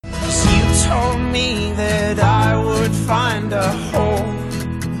me that I would find a home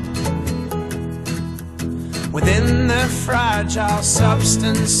within the fragile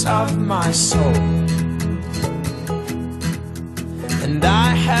substance of my soul. And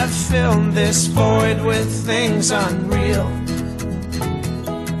I have filled this void with things unreal,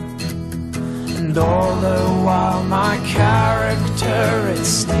 and all the while my character it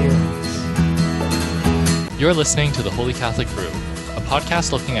steals. You're listening to The Holy Catholic Brew, a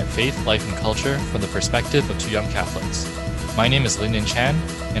podcast looking at faith, life, and culture from the perspective of two young Catholics. My name is Lyndon Chan,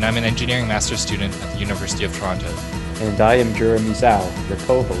 and I'm an engineering master's student at the University of Toronto. And I am Jeremy Zhao, your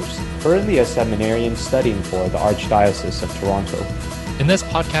co-host, currently a seminarian studying for the Archdiocese of Toronto. In this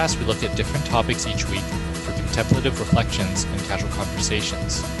podcast, we look at different topics each week through contemplative reflections and casual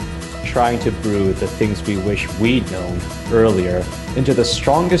conversations, trying to brew the things we wish we'd known earlier into the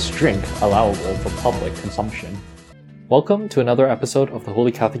strongest drink allowable for public consumption. Welcome to another episode of the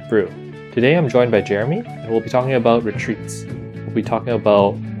Holy Catholic Brew. Today I'm joined by Jeremy, and we'll be talking about retreats. We'll be talking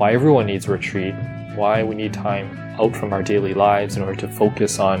about why everyone needs a retreat, why we need time out from our daily lives in order to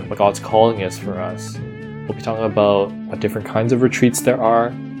focus on what God's calling is for us. We'll be talking about what different kinds of retreats there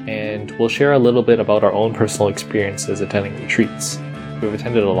are, and we'll share a little bit about our own personal experiences attending retreats. We've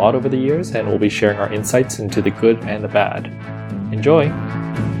attended a lot over the years, and we'll be sharing our insights into the good and the bad. Enjoy!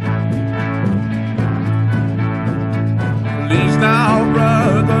 Please now,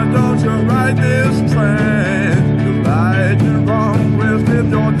 brother, don't you ride this train. You right, you wrong, we'll live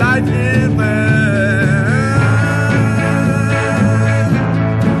your life in there.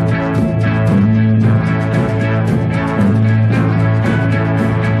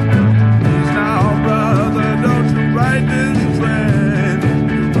 Please now, brother, don't you ride this train.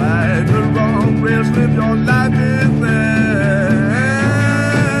 You right, you wrong, we'll live your life in there.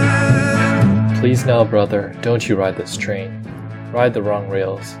 Please now, brother, don't you ride this train. Ride the wrong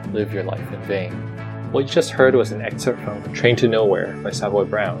rails, live your life in vain. What you just heard was an excerpt from Train to Nowhere by Savoy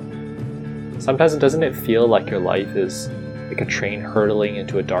Brown. Sometimes doesn't it feel like your life is like a train hurtling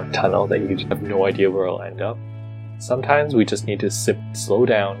into a dark tunnel that you have no idea where it'll end up? Sometimes we just need to slow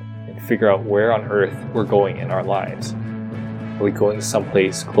down and figure out where on earth we're going in our lives. Are we going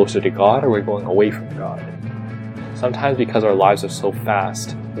someplace closer to God, or are we going away from God? Sometimes because our lives are so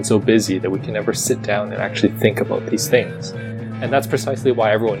fast and so busy that we can never sit down and actually think about these things. And that's precisely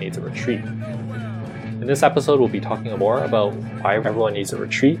why everyone needs a retreat. In this episode, we'll be talking more about why everyone needs a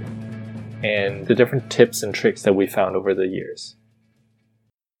retreat and the different tips and tricks that we found over the years.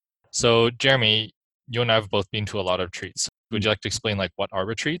 So, Jeremy, you and I have both been to a lot of retreats. Would you like to explain what are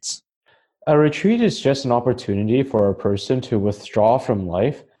retreats? A retreat is just an opportunity for a person to withdraw from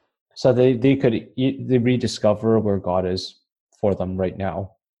life so they could rediscover where God is for them right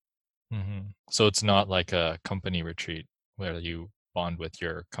now. Mm-hmm. So it's not like a company retreat where you bond with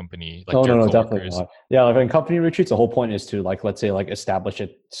your company, No, your definitely not. Yeah, in company retreats, the whole point is to let's say establish a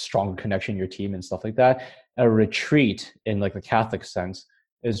strong connection in your team and stuff like that. A retreat in the Catholic sense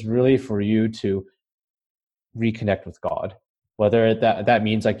is really for you to reconnect with God. Whether that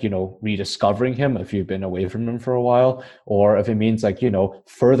means rediscovering Him if you've been away from Him for a while, or if it means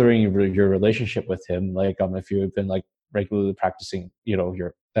furthering your relationship with Him, if you've been regularly practicing,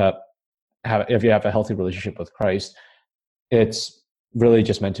 your if you have a healthy relationship with Christ. It's really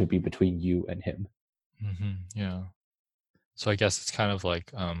just meant to be between you and Him. Mm-hmm. Yeah. So I guess it's kind of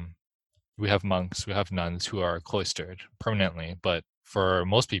we have monks, we have nuns who are cloistered permanently, but for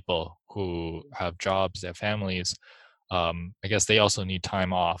most people who have jobs, they have families, I guess they also need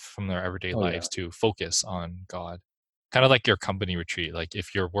time off from their everyday lives to focus on God. Kind of like your company retreat.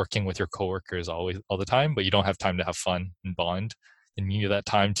 If you're working with your coworkers all the time, but you don't have time to have fun and bond, then you need that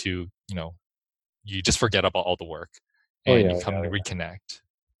time to, you just forget about all the work. And you come to reconnect.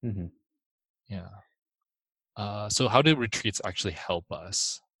 Mm-hmm. Yeah. So how do retreats actually help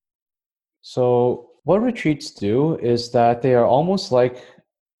us? So what retreats do is that they are almost like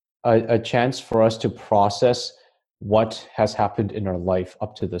a chance for us to process what has happened in our life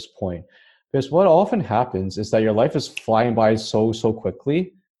up to this point. Because what often happens is that your life is flying by so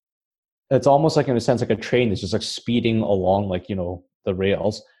quickly. It's almost in a sense, a train that's just speeding along the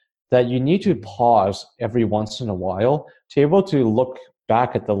rails, that you need to pause every once in a while to be able to look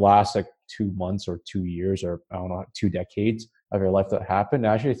back at the last 2 months or 2 years or 2 decades of your life that happened,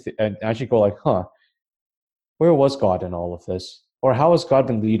 and actually go where was God in all of this? Or how has God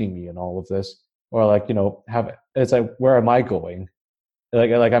been leading me in all of this? Or where am I going? I'm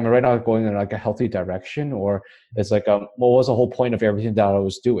right now going in a healthy direction, or it's what was the whole point of everything that I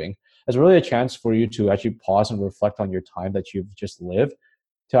was doing? It's really a chance for you to actually pause and reflect on your time that you've just lived,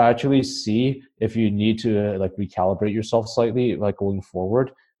 to actually see if you need to recalibrate yourself slightly going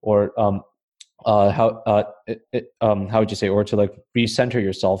forward, or how would you say, or to like recenter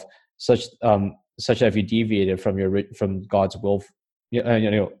yourself such that if you deviated from from God's will,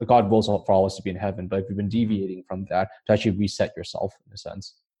 God wills for all us to be in heaven, but if you've been deviating from that, to actually reset yourself in a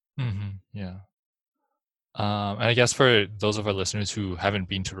sense. Yeah. And I guess for those of our listeners who haven't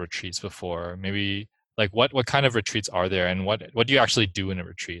been to retreats before, maybe like what kind of retreats are there, and what do you actually do in a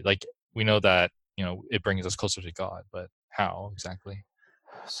retreat? Like, we know that it brings us closer to God, but how exactly?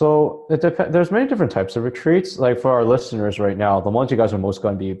 So there's many different types of retreats. Like for our listeners right now, the ones you guys are most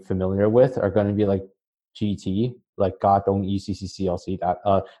going to be familiar with are going to be like GT, like Gatong ECCCLC, that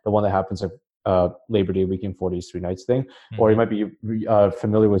the one that happens at Labor Day weekend, 4 days, 3 nights thing. Or you might be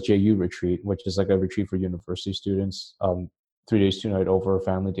familiar with JU retreat, which is like a retreat for university students, 3 days, 2 night over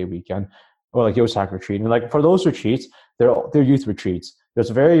family day weekend, or like Yosak retreat. And like for those retreats, they're youth retreats. There's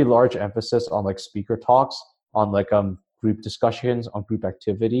a very large emphasis on like speaker talks, on like group discussions, on group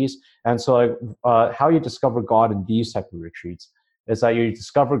activities. And so like how you discover God in these type of retreats is that you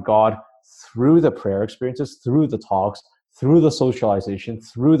discover God through the prayer experiences, through the talks, through the socialization,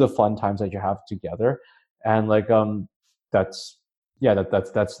 through the fun times that you have together. And like that's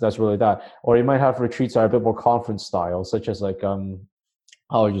really that. Or you might have retreats that are a bit more conference style, such as like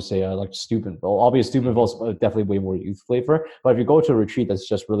how would you say, like Steubenville. Albeit Steubenville is definitely way more youth flavor. But if you go to a retreat that's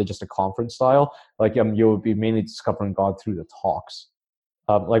just really just a conference style, like you would be mainly discovering God through the talks.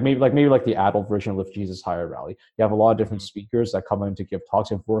 Like maybe like the adult version of Lift Jesus Higher Rally. You have a lot of different speakers that come in to give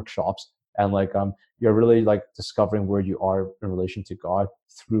talks and workshops, and like you're really like discovering where you are in relation to God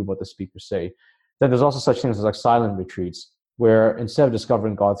through what the speakers say. Then there's also such things as like silent retreats, where instead of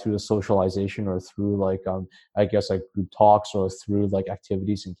discovering God through the socialization or through like I guess like group talks or through like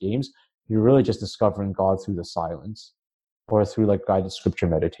activities and games, you're really just discovering God through the silence, or through like guided scripture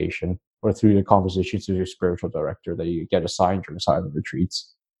meditation, or through the conversations with your spiritual director that you get assigned during silent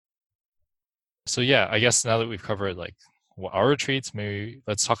retreats. So yeah, I guess now that we've covered like what our retreats, maybe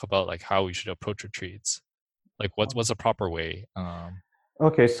let's talk about like how we should approach retreats. Like what's a proper way?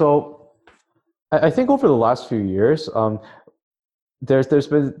 Okay, so I think over the last few years,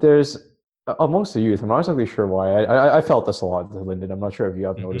 there's amongst the youth. I'm not exactly sure why. I felt this a lot, Lyndon. I'm not sure if you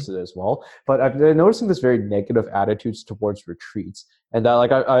have noticed it as well, but I've been noticing this very negative attitudes towards retreats, and that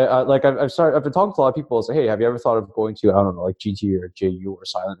like I've been talking to a lot of people. Say, hey, have you ever thought of going to, I don't know, like GT or JU or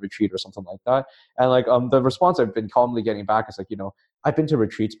silent retreat or something like that? And like the response I've been commonly getting back is like, I've been to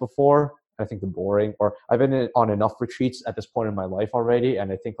retreats before. I think they're boring, or I've been on enough retreats at this point in my life already,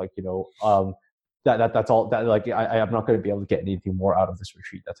 and I think like that's all that like I'm not going to be able to get anything more out of this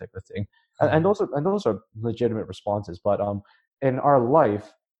retreat, that type of thing. And those are legitimate responses. But in our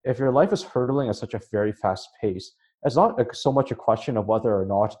life, if your life is hurtling at such a very fast pace, it's not so much a question of whether or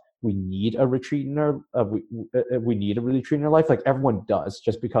not we need a retreat in our we need a retreat in our life. Like everyone does,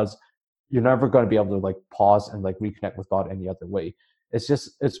 just because you're never going to be able to like pause and like reconnect with God any other way.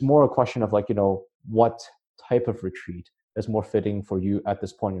 It's more a question of like what type of retreat is more fitting for you at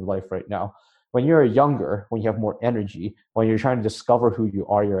this point in your life right now. When you're younger, when you have more energy, when you're trying to discover who you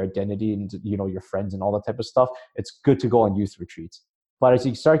are, your identity, and your friends and all that type of stuff, it's good to go on youth retreats. But as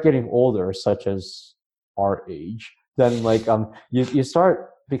you start getting older, such as our age, then like you start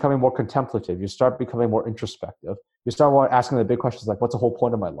becoming more contemplative. You start becoming more introspective. You start asking the big questions like, what's the whole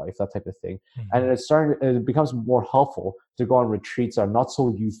point of my life, that type of thing. And it becomes more helpful to go on retreats that are not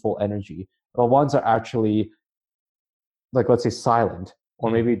so youthful energy, but ones that are actually, like, let's say, silent,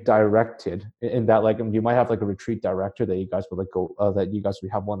 or maybe directed, in that like you might have like a retreat director that you guys would like go that you guys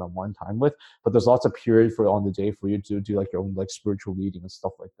would have one-on-one time with, but there's lots of period on the day for you to do like your own like spiritual reading and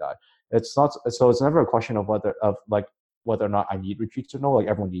stuff like that. It's never a question of whether or not I need retreats or no. Like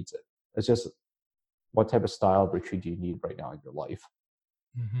everyone needs it. It's just what type of style of retreat do you need right now in your life.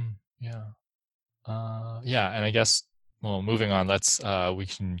 Yeah. And I guess, well, moving on, we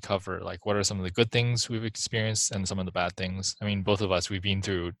can cover like what are some of the good things we've experienced and some of the bad things. I mean, both of us, we've been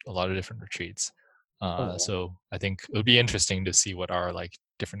through a lot of different retreats. So I think it would be interesting to see what our like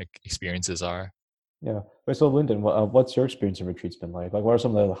different experiences are. Yeah. Wait, so Lyndon, what's your experience of retreats been like? Like, what are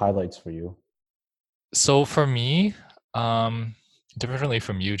some of the highlights for you? So for me, differently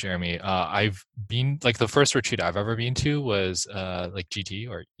from you, Jeremy, I've been like the first retreat I've ever been to was like GT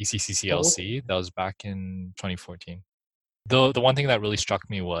or ECCCLC. That was back in 2014. The one thing that really struck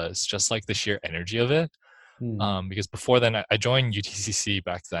me was just like the sheer energy of it. Because before then, I joined UTCC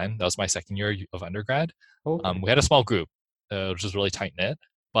back then. That was my second year of undergrad. We had a small group, which was really tight knit,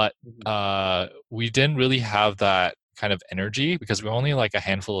 but we didn't really have that kind of energy because we were only like a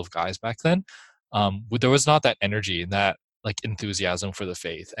handful of guys back then. There was not that energy and that like enthusiasm for the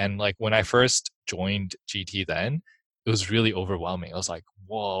faith. And like when I first joined GT then, it was really overwhelming. I was like,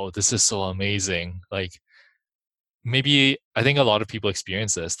 whoa, this is so amazing. Like, maybe I think a lot of people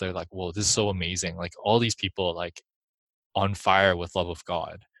experience this. They're like, whoa, this is so amazing. Like, all these people like on fire with love of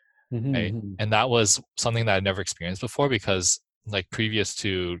God, right? Mm-hmm. And that was something that I'd never experienced before, because like previous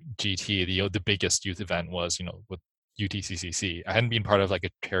to GT, the biggest youth event was, with UTCCC. I hadn't been part of like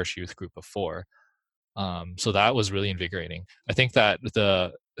a parish youth group before. So that was really invigorating. I think that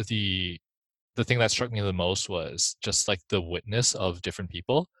the thing that struck me the most was just like the witness of different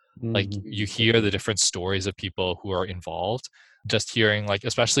people. Like, you hear the different stories of people who are involved, just hearing, like,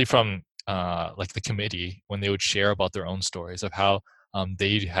 especially from like the committee, when they would share about their own stories of how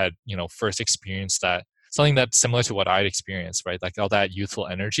they had first experienced that, something that's similar to what I'd experienced, right? Like all that youthful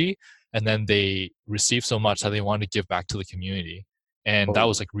energy, and then they received so much that they wanted to give back to the community. And that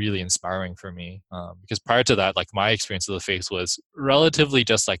was like really inspiring for me, because prior to that, like my experience of the faith was relatively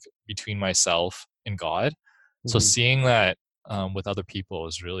just like between myself and God. So seeing that with other people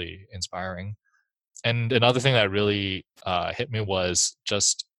is really inspiring. And another thing that really hit me was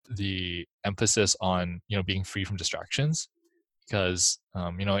just the emphasis on being free from distractions, because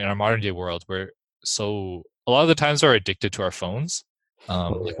in our modern day world, we're a lot of the times we're addicted to our phones.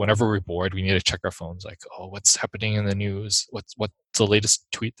 Like whenever we're bored, we need to check our phones. Like, oh, what's happening in the news? What's the latest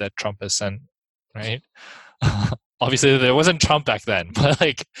tweet that Trump has sent? Right? Obviously, there wasn't Trump back then, but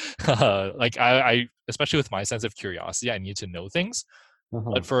like I, especially with my sense of curiosity, I need to know things.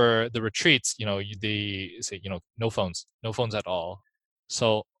 But for the retreats, they say no phones at all.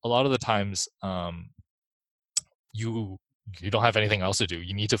 So a lot of the times, you don't have anything else to do.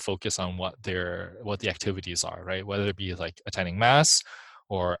 You need to focus on what the activities are, right? Whether it be like attending mass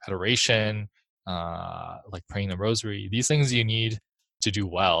or adoration, like praying the rosary. These things you need to do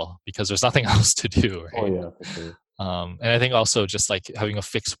well, because there's nothing else to do, right? Oh yeah, for sure. And I think also just like having a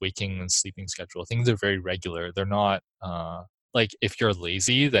fixed waking and sleeping schedule. Things are very regular. They're not like, if you're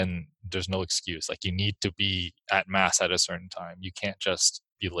lazy, then there's no excuse. Like, you need to be at mass at a certain time. You can't just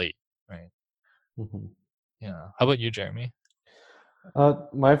be late, right? Yeah. How about you, Jeremy?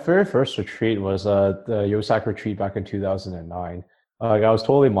 My very first retreat was the Yosak retreat back in 2009. Like, I was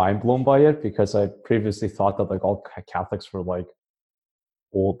totally mind blown by it, because I previously thought that like all Catholics were like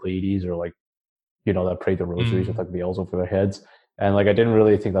old ladies, or like that prayed the rosaries with like veils over their heads, and like I didn't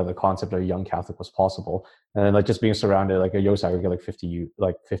really think that the concept of a young Catholic was possible. And then like just being surrounded, like a Yosak would get like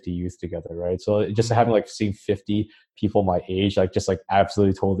 50 youth together, right? So just having like seeing 50 people my age, like just like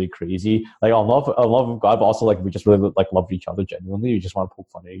absolutely totally crazy, like on love of God, but also like we just really like loved each other genuinely. We just want to poke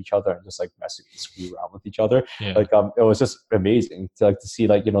fun at each other and just like mess and screw around with each other. Yeah. Like it was just amazing to see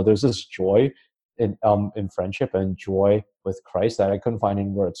like there's this joy in friendship and joy with Christ that I couldn't find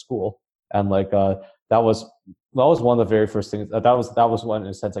anywhere at school. And like that was one of the very first things. That was one, in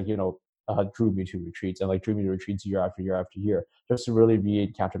a sense, like drew me to retreats, and like drew me to retreats year after year after year, just to really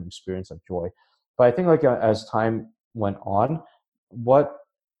re-encounter an experience of joy. But I think like as time went on, what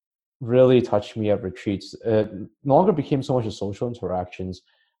really touched me at retreats, it no longer became so much of social interactions,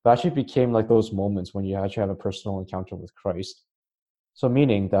 but actually became like those moments when you actually have a personal encounter with Christ. So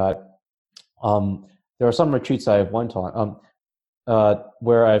meaning that there are some retreats I have went on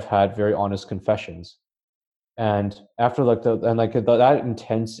where I've had very honest confessions, and after like that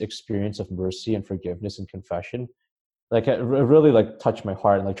intense experience of mercy and forgiveness and confession, like it really like touched my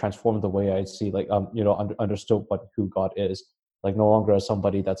heart and like transformed the way I see like understood who God is. Like, no longer as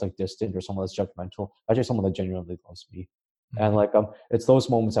somebody that's like distant or someone that's judgmental, actually someone that genuinely loves me. And like it's those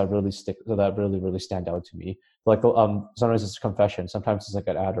moments that really stand out to me. Like sometimes it's confession, sometimes it's like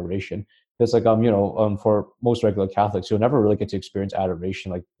an adoration. It's like for most regular Catholics, you'll never really get to experience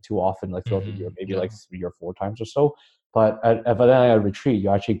adoration like too often, like throughout the year, maybe like 3 or 4 times or so. But then at a retreat, you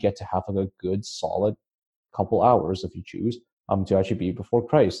actually get to have like a good solid couple hours, if you choose, to actually be before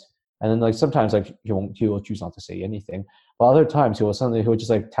Christ. And then like sometimes like he will choose not to say anything, but other times he will just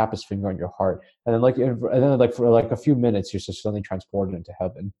like tap his finger on your heart, and then for like a few minutes you're just suddenly transported into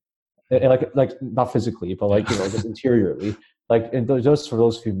heaven, and like not physically, but like just interiorly. Like just for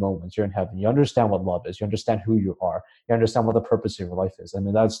those few moments, you're in heaven. You understand what love is. You understand who you are. You understand what the purpose of your life is. I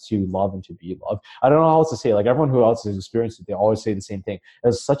mean, that's to love and to be loved. I don't know how else to say it. Like everyone who else has experienced it, they always say the same thing.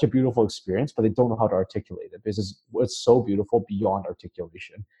 It's such a beautiful experience, but they don't know how to articulate it, because it's so beautiful beyond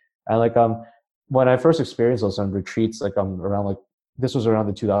articulation. And like when I first experienced those on retreats, like around like this was around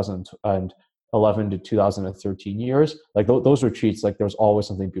the 2011 to 2013 years. Like those retreats, like there was always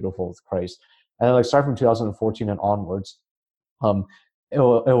something beautiful with Christ. And then like starting from 2014 and onwards, it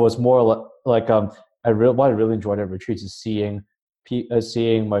was more like what I really enjoyed at retreats is seeing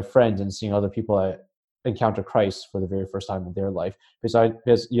my friends and seeing other people encounter Christ for the very first time in their life.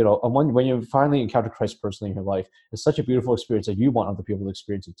 Because you know, when you finally encounter Christ personally in your life, it's such a beautiful experience that you want other people to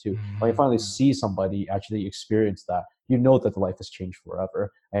experience it too. When you finally see somebody actually experience that, you know that the life has changed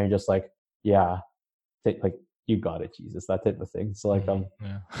forever, and you're just like, yeah, like you got it, Jesus, that type of thing. So like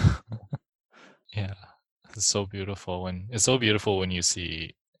yeah. Yeah, it's so beautiful when you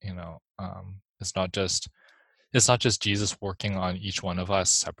see, you know, it's not just Jesus working on each one of us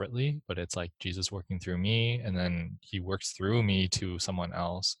separately, but it's like Jesus working through me, and then he works through me to someone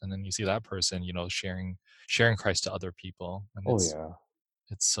else, and then you see that person, you know, sharing Christ to other people, and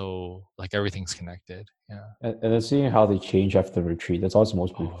it's so like everything's connected. Yeah. And then seeing how they change after the retreat, that's always the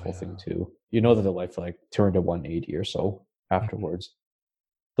most beautiful thing too. You know that their life like turned to 180 or so afterwards.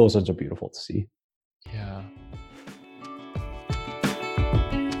 Those ones are beautiful to see. Yeah.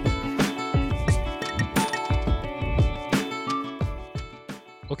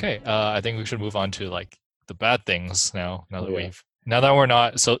 Okay, I think we should move on to like the bad things now. Now that we're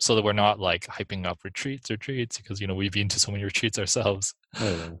not so that we're not like hyping up retreats, because you know we've been to so many retreats ourselves.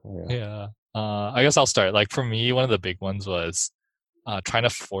 Yeah. I guess I'll start. Like for me, one of the big ones was trying to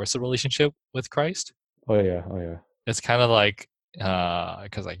force a relationship with Christ. Oh yeah. It's kind of like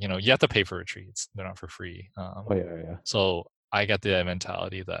because like, you know, you have to pay for retreats; they're not for free. So I get the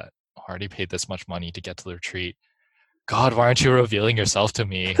mentality that I already paid this much money to get to the retreat. God, why aren't you revealing yourself to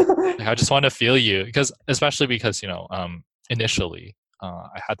me? Like, I just want to feel you, especially because you know, initially,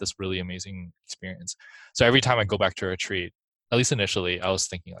 I had this really amazing experience. So every time I go back to a retreat, at least initially, I was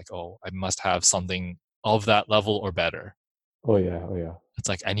thinking like, oh, I must have something of that level or better. Oh yeah. It's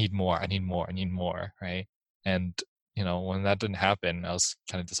like I need more, right? And you know, when that didn't happen, I was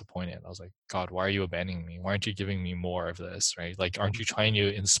kind of disappointed. I was like, God, why are you abandoning me? Why aren't you giving me more of this, right? Like, aren't you trying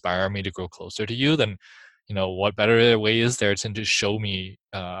to inspire me to grow closer to you? Then, you know, what better way is there than to show me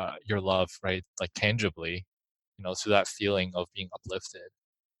your love, right? Like tangibly, you know, through that feeling of being uplifted.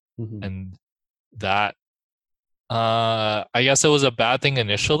 And that, I guess it was a bad thing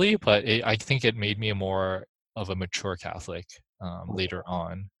initially, but I think it made me more of a mature Catholic later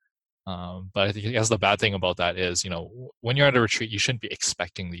on. But I guess the bad thing about that is, you know, when you're at a retreat, you shouldn't be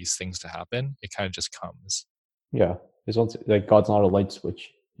expecting these things to happen. It kind of just comes. Yeah, it's like God's not a light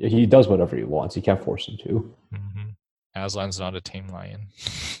switch. He does whatever he wants. You can't force him to. Aslan's not a tame lion.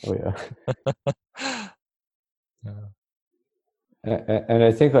 Oh yeah. And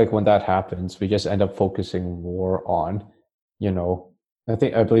I think like when that happens, we just end up focusing more on, you know, I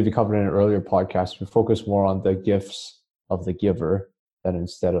believe you covered in an earlier podcast, we focus more on the gifts of the giver than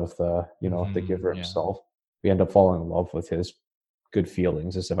instead of the, you know, the giver himself. We end up falling in love with his good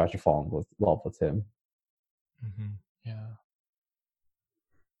feelings instead of actually falling in love with him.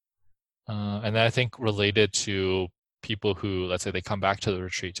 And then I think related to people who, let's say they come back to the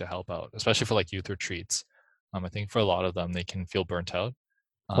retreat to help out, especially for like youth retreats. I think for a lot of them, they can feel burnt out.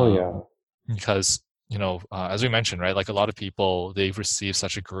 Because, you know, as we mentioned, right, like a lot of people, they've received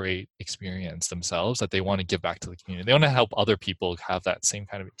such a great experience themselves that they want to give back to the community. They want to help other people have that same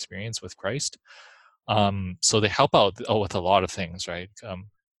kind of experience with Christ. So they help out with a lot of things, right? And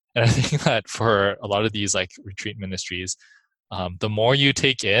I think that for a lot of these like retreat ministries, the more you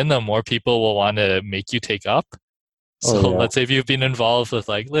take in, the more people will want to make you take up. So let's say if you've been involved with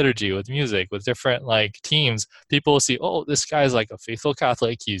like liturgy, with music, with different like teams, people will see, oh, this guy's like a faithful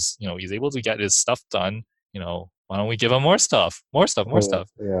Catholic. He's, you know, he's able to get his stuff done. You know, why don't we give him more stuff?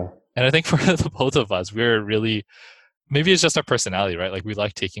 Yeah. And I think for the both of us, we're really, maybe it's just our personality, right? Like we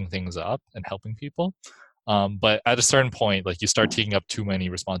like taking things up and helping people. But at a certain point, like you start taking up too many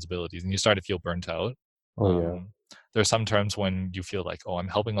responsibilities and you start to feel burnt out. There are some times when you feel like, oh, I'm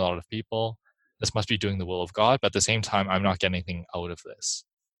helping a lot of people. This must be doing the will of God. But at the same time, I'm not getting anything out of this.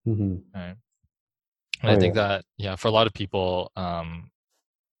 Right? And I think that, for a lot of people,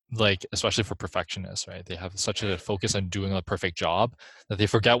 like, especially for perfectionists, right? They have such a focus on doing a perfect job that they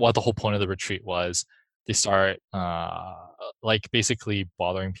forget what the whole point of the retreat was. They start like basically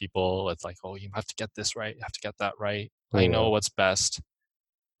bothering people. It's like, oh, you have to get this right. You have to get that right. I know what's best.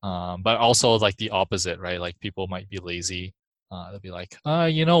 But also like the opposite, right? Like people might be lazy. They'll be like,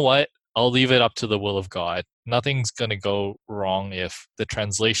 you know what? I'll leave it up to the will of God. Nothing's going to go wrong if the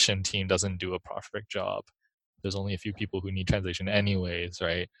translation team doesn't do a perfect job. There's only a few people who need translation anyways,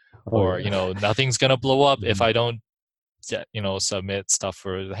 right? Or, you know, nothing's going to blow up if I don't get, you know, submit stuff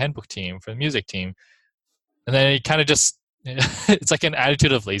for the handbook team, for the music team. And then it kind of just, it's like an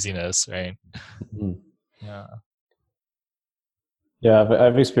attitude of laziness, right? Yeah,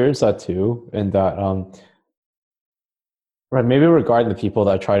 I've experienced that too. And that, right, maybe regarding the people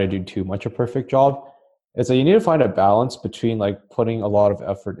that try to do too much a perfect job, It's like you need to find a balance between like putting a lot of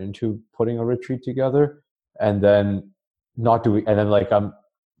effort into putting a retreat together and then not doing, and then like to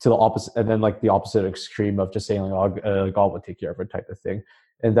the opposite, and then like the opposite extreme of just saying like, oh, God will take care of it type of thing.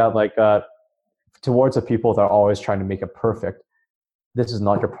 And that like towards the people that are always trying to make it perfect, this is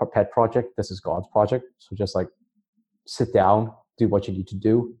not your pet project, this is God's project. So just like sit down, do what you need to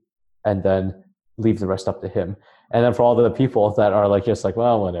do, and then leave the rest up to him. And then for all the people that are like just like,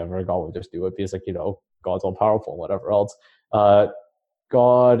 well, whatever, God will just do it because like, you know, God's all powerful, whatever else.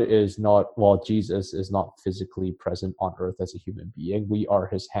 God is not, well, Jesus is not physically present on earth as a human being. We are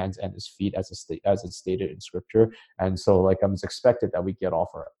his hands and his feet as it's stated in scripture. And so like it's expected that we get off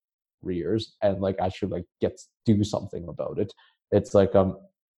our rears and like actually like do something about it. It's like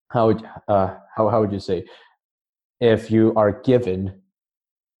how would you say, if you are given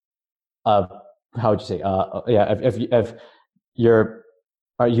how would you say if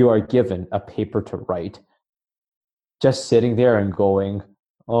you are given a paper to write, just sitting there and going,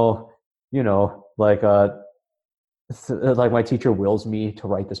 oh, you know, like my teacher wills me to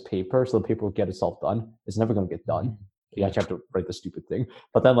write this paper, so the paper will get itself done. It's never going to get done. You actually have to write the stupid thing.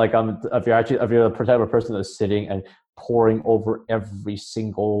 But then, like, if you're the type of person that's sitting and poring over every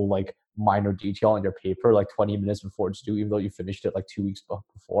single like minor detail on your paper, like 20 minutes before it's due, even though you finished it like 2 weeks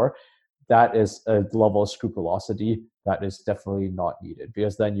before, that is a level of scrupulosity that is definitely not needed.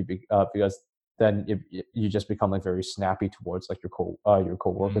 Because then you just become like very snappy towards like your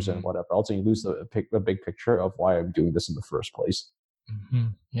coworkers and whatever else, and you lose the big picture of why I'm doing this in the first place. Mm-hmm.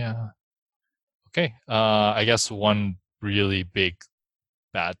 Yeah. Okay. I guess one really big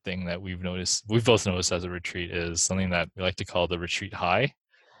bad thing that we've both noticed as a retreat is something that we like to call the retreat high.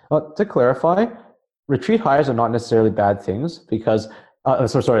 To clarify, retreat highs are not necessarily bad things because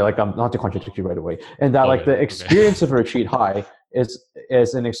sorry, like I'm not to contradict you right away, and that like the experience of a retreat high is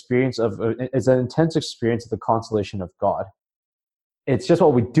an experience is an intense experience of the consolation of God. It's just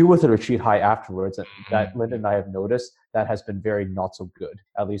what we do with the retreat high afterwards that Linda and I have noticed that has been very not so good,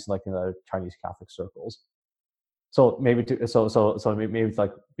 at least like in the Chinese Catholic circles. So maybe maybe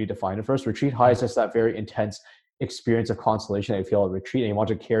like be defined first. Retreat high is just that very intense experience of consolation that you feel at retreat, and you want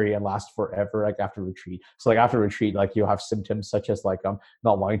to carry and last forever, like after retreat. So like after retreat, like you'll have symptoms such as like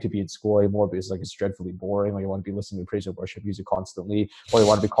not wanting to be in school anymore because like it's dreadfully boring, or you want to be listening to praise and worship music constantly, or you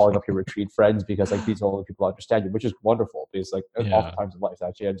want to be calling up your retreat friends because like these are all the people who understand you, which is wonderful because like oftentimes in life that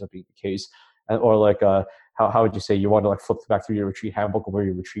actually ends up being the case. And or like how would you say, you want to like flip back through your retreat handbook and wear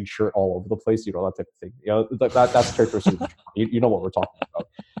your retreat shirt all over the place, you know, that type of thing. You know, that's characteristic. You know what we're talking about.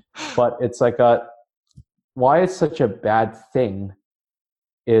 But it's like why it's such a bad thing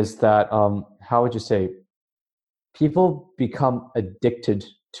is that how would you say, people become addicted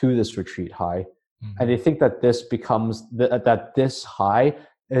to this retreat high, and they think that this becomes that this high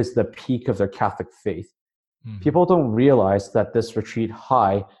is the peak of their Catholic faith. People don't realize that this retreat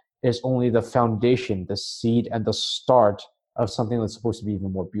high is only the foundation, the seed, and the start of something that's supposed to be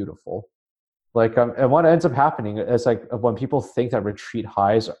even more beautiful. Like, and what ends up happening is like when people think that retreat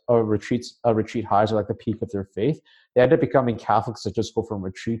highs are like the peak of their faith, they end up becoming Catholics that just go from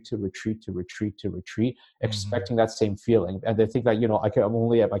retreat to retreat to retreat to retreat, expecting that same feeling. And they think that, you know, I'm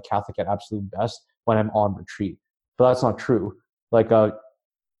only at my Catholic at absolute best when I'm on retreat. But that's not true. Like, how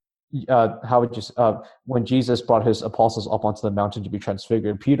would you, when Jesus brought his apostles up onto the mountain to be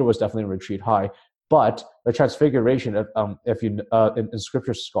transfigured, Peter was definitely in retreat high. But the transfiguration, if you in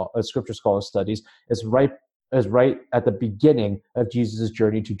scripture scholar studies, is right at the beginning of Jesus'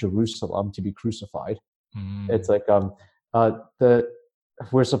 journey to Jerusalem to be crucified. It's like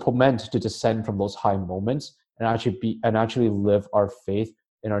we're meant to descend from those high moments and actually live our faith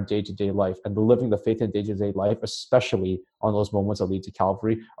in our day-to-day life. And living the faith in day-to-day life, especially on those moments that lead to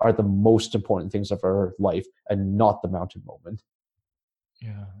Calvary, are the most important things of our life, and not the mountain moment.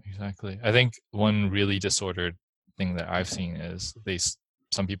 Yeah, exactly. I think one really disordered thing that I've seen is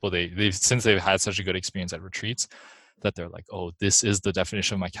some people since they've had such a good experience at retreats, that they're like, oh, this is the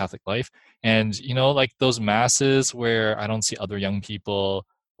definition of my Catholic life. And, you know, like those masses where I don't see other young people,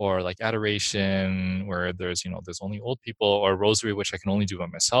 or like adoration where there's only old people, or rosary, which I can only do by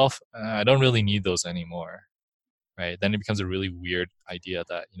myself. I don't really need those anymore. Right? Then it becomes a really weird idea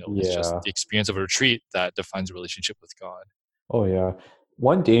that, it's just the experience of a retreat that defines a relationship with God. Oh, yeah.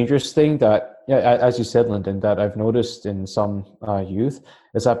 One dangerous thing that, as you said, Lyndon, that I've noticed in some youth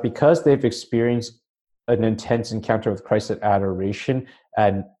is that because they've experienced an intense encounter with Christ at adoration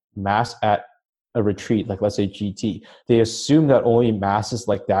and Mass at a retreat, like let's say GT, they assume that only Masses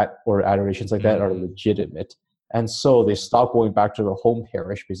like that or adorations like that are legitimate. And so they stop going back to the home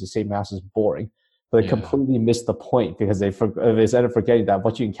parish because they say Mass is boring. They completely missed the point because they ended up forgetting that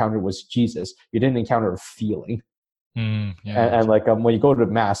what you encountered was Jesus. You didn't encounter a feeling. And like when you go to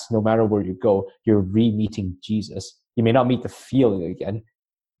mass, no matter where you go, you're re-meeting Jesus. You may not meet the feeling again,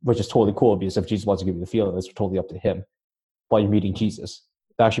 which is totally cool, because if Jesus wants to give you the feeling, it's totally up to him. But you're meeting Jesus.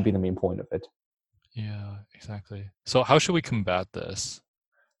 That should be the main point of it. Yeah, exactly. So how should we combat this?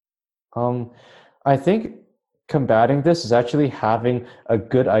 I think combating this is actually having a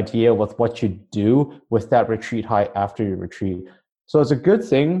good idea with what you do with that retreat high after your retreat. So it's a good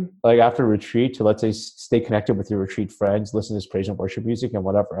thing, like after retreat, to, let's say, stay connected with your retreat friends, listen to this praise and worship music and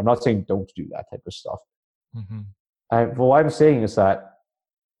whatever. I'm not saying don't do that type of stuff. But what I'm saying is that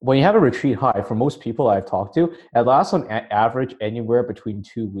when you have a retreat high, for most people I've talked to, it lasts on average anywhere between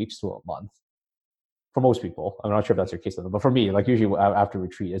 2 weeks to a month. For most people, I'm not sure if that's your case, but for me, like usually after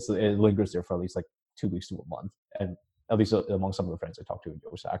retreat, it lingers there for at least like 2 weeks to a month, and at least among some of the friends I talked to in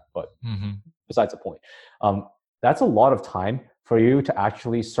Yosak. But besides the point, that's a lot of time for you to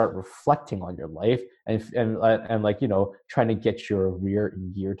actually start reflecting on your life and like, you know, trying to get your rear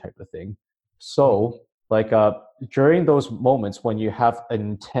in gear type of thing. So like during those moments when you have an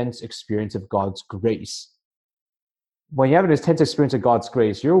intense experience of God's grace, when you have an intense experience of God's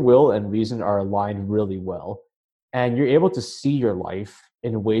grace, your will and reason are aligned really well. And you're able to see your life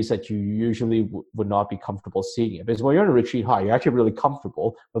in ways that you usually would not be comfortable seeing it. Because when you're in a retreat high, you're actually really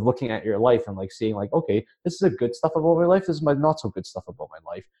comfortable with looking at your life and like seeing like, okay, this is the good stuff about my life. This is my not so good stuff about my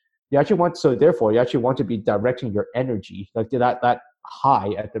life. Therefore, you actually want to be directing your energy, like that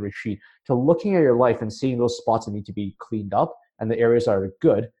high at the retreat, to looking at your life and seeing those spots that need to be cleaned up and the areas that are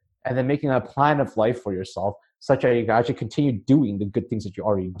good, and then making a plan of life for yourself such that you can actually continue doing the good things that you're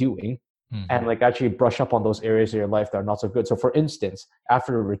already doing, and like actually brush up on those areas of your life that are not so good. So for instance,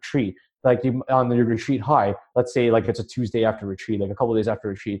 after a retreat, like on your retreat high, let's say like it's a Tuesday after retreat, like a couple of days after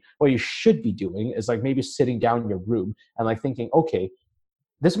retreat, what you should be doing is like maybe sitting down in your room and like thinking, okay,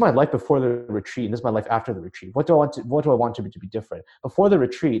 this is my life before the retreat, and this is my life after the retreat. What do I want to be different? Before the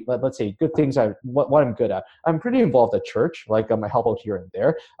retreat, let's say good things. What I'm good at. I'm pretty involved at church. Like I help out here and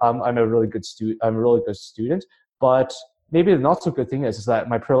there. I'm a really good student. But maybe the not so good thing is that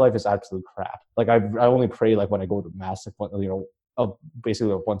my prayer life is absolute crap. Like I only pray like when I go to mass, like, you know,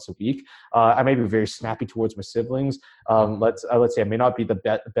 basically like once a week. I may be very snappy towards my siblings. Let's say I may not be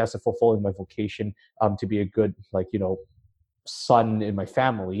the best at fulfilling my vocation to be a good, like, you know, son in my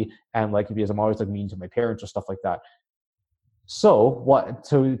family, and like because I'm always like mean to my parents or stuff like that. So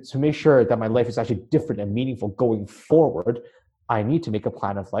to make sure that my life is actually different and meaningful going forward, I need to make a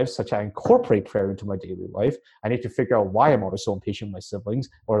plan of life such that I incorporate prayer into my daily life. I need to figure out why I'm always so impatient with my siblings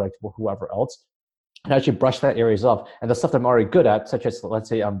or like whoever else, and actually brush that areas up. And the stuff that I'm already good at, such as, let's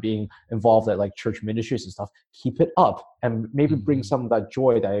say I'm being involved at like church ministries and stuff, keep it up and maybe bring some of that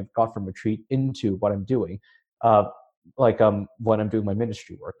joy that I've got from retreat into what I'm doing. Like when I'm doing my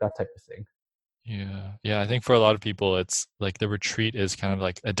ministry work, that type of thing. Yeah, I think for a lot of people, it's like the retreat is kind of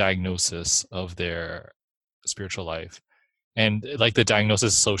like a diagnosis of their spiritual life. And like the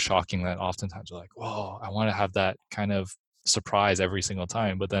diagnosis is so shocking that oftentimes they're like, whoa, I want to have that kind of surprise every single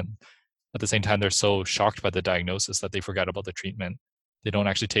time. But then at the same time, they're so shocked by the diagnosis that they forget about the treatment. They don't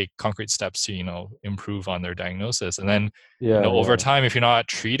actually take concrete steps to, you know, improve on their diagnosis. And then, over time, if you're not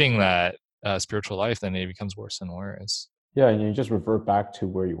treating that spiritual life, then it becomes worse and worse. Yeah, and you just revert back to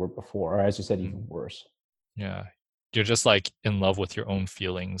where you were before, or as you said, even worse. Yeah, you're just like in love with your own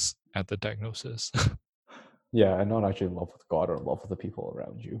feelings at the diagnosis. Yeah, and not actually in love with God or in love with the people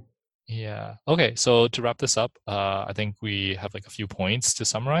around you. Yeah. Okay, so to wrap this up, I think we have like a few points to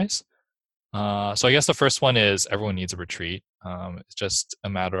summarize. So I guess the first one is everyone needs a retreat. It's just a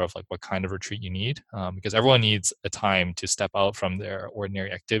matter of like what kind of retreat you need, because everyone needs a time to step out from their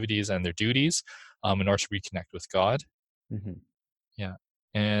ordinary activities and their duties in order to reconnect with God. Yeah.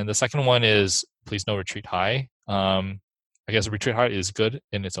 And the second one is please no retreat high. I guess a retreat high is good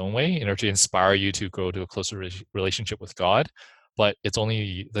in its own way in order to inspire you to grow to a closer relationship with God, but it's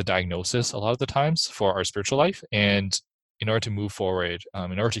only the diagnosis a lot of the times for our spiritual life. And in order to move forward,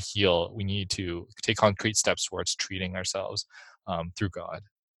 in order to heal, we need to take concrete steps towards treating ourselves through God.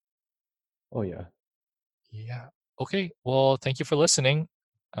 Oh, yeah. Yeah. Okay. Well, thank you for listening,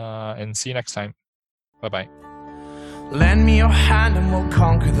 and see you next time. Bye-bye. Lend me your hand and we'll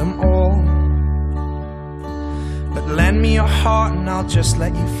conquer them all. But lend me your heart and I'll just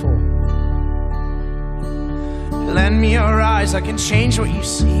let you fall. Lend me your eyes, I can change what you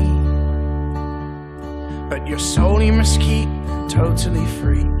see. But your soul you must keep totally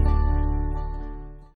free.